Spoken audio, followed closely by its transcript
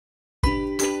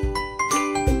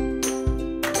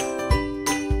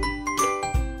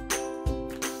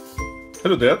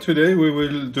Hello there, today we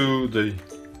will do the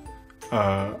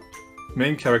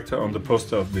main character on the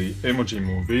poster of the Emoji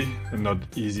movie, Not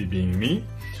Easy Being Me.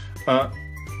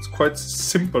 It's quite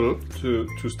simple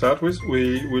to start with.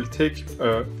 We will take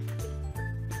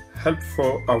help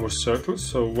for our circle.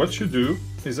 So what you do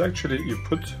is actually you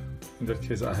put, in that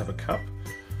case I have a cap,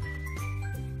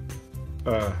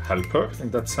 a helper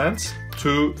in that sense,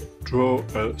 to draw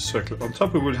a circle. On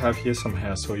top we will have here some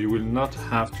hair, so you will not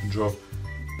have to draw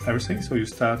everything. So you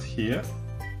start here,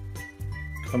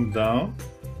 come down,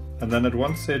 and then at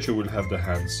one stage you will have the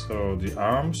hands, so the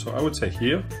arms, so I would say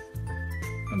here,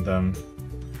 and then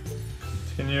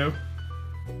continue.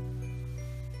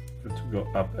 You have to go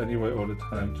up anyway all the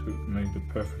time to make the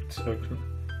perfect circle,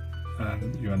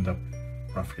 and you end up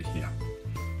roughly here.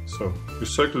 So your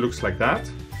circle looks like that.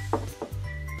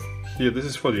 Here, this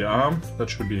is for the arm, that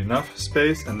should be enough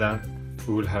space, and then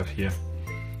we will have here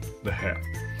the hair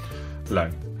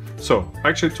line. So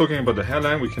actually talking about the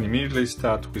hairline, we can immediately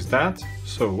start with that.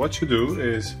 So what you do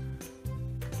is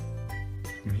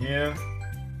from here,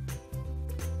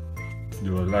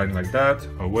 do a line like that,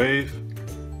 a wave.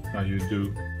 Now you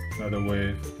do another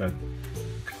wave that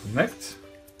connects.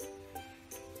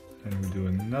 And we do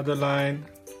another line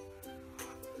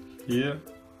here,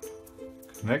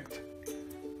 connect.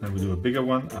 Then we do a bigger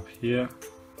one up here.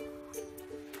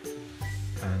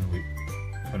 And we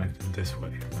connect it this way.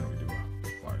 And we do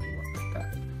a wider one like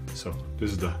that. So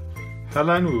this is the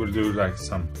hairline. We will do like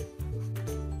some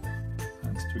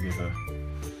hands to give a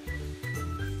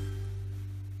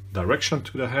direction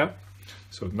to the hair.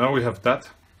 So now we have that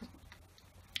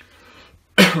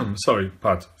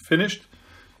part finished.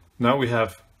 Now we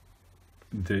have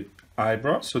the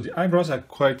eyebrows. So the eyebrows are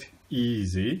quite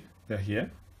easy. They're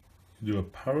here. You do a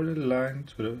parallel line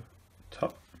to the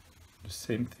top. The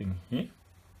same thing here.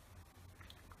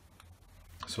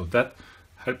 So that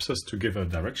helps us to give a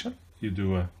direction. You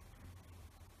do a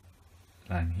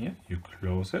line here, you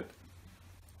close it.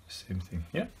 Same thing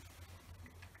here.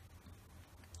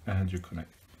 And you connect.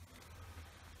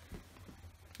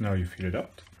 Now you fill it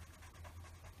out.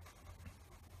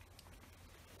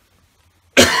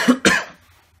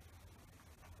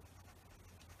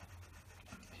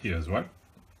 Here as well.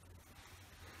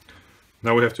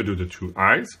 Now we have to do the two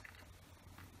eyes.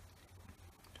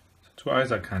 The two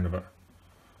eyes are kind of a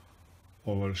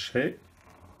oval shape.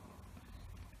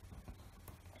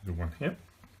 The one here.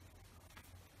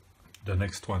 The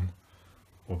next one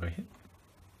over here.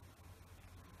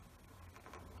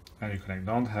 And you connect.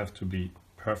 Don't have to be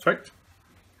perfect.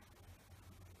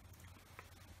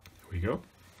 Here we go.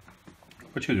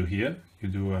 What you do here, you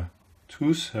do a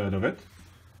 2/3 of it.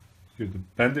 You do the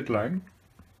banded line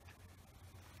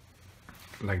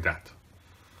like that.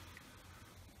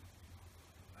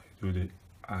 You do the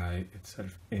eye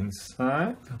itself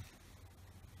inside.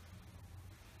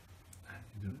 And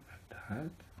you do it like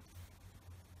that.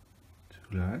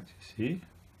 Two lines, you see.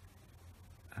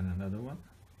 And another one.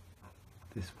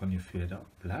 This one you fill it out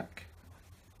black.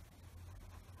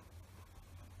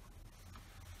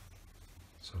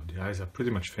 So the eyes are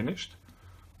pretty much finished.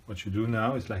 What you do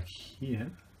now is like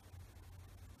here.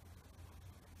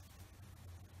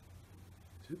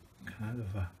 Kind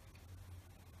of a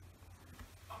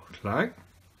outline.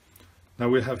 Now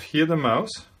we have here the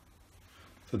mouse.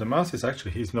 So the mouse is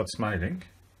actually, he's not smiling.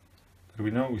 But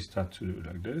we know we start to do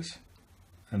like this.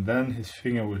 And then his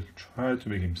finger will try to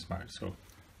make him smile. So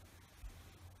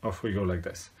off we go like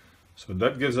this. So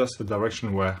that gives us the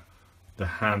direction where the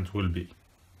hand will be.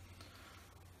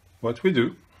 What we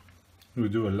do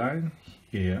a line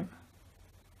here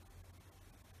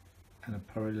and a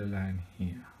parallel line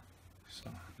here. So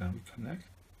then we connect,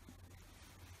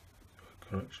 do a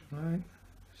correction line,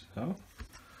 so,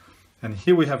 and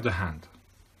here we have the hand.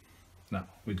 Now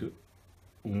we do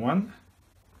 1,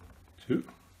 2,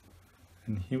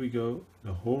 and here we go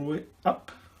the whole way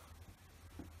up,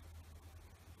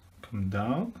 come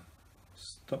down,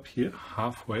 stop here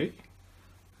halfway,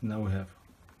 and now we have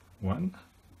 1,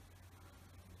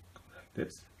 go like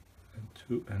this, and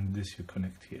 2, and this you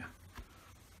connect here.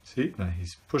 See, now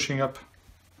he's pushing up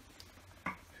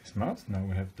his mouth. Now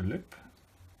we have the lip,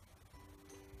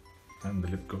 and the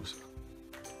lip goes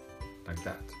like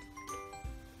that.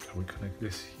 Now we connect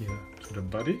this here to the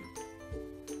body.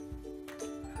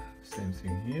 Same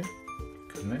thing here,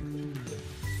 connect,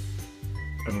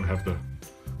 and we have the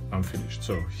arm finished.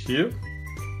 So here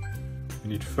we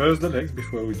need first the legs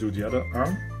before we do the other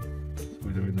arm. So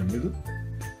we do it in the middle,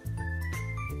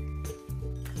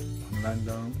 one line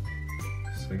down,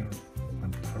 second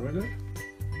one parallel,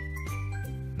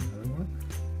 another one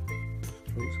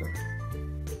closer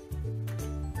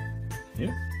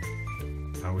here,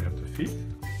 Now we have the feet.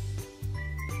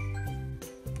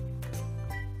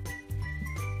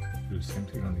 Do the same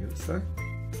thing on the other side.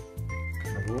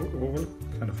 Kind of oval,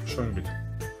 kind of showing a bit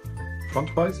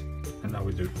frontwise. And now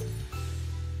we do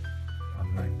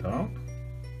one line down,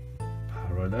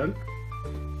 parallel.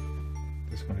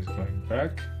 This one is going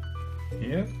back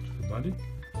here to the body.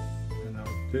 And now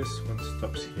this one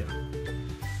stops here.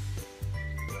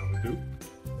 Now we do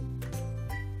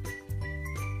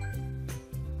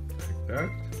like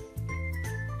that,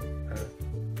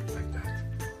 like that.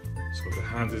 So the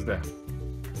hand is there.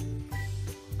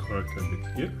 Correct a bit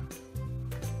here.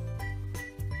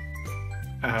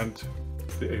 And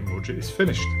the emoji is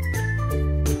finished.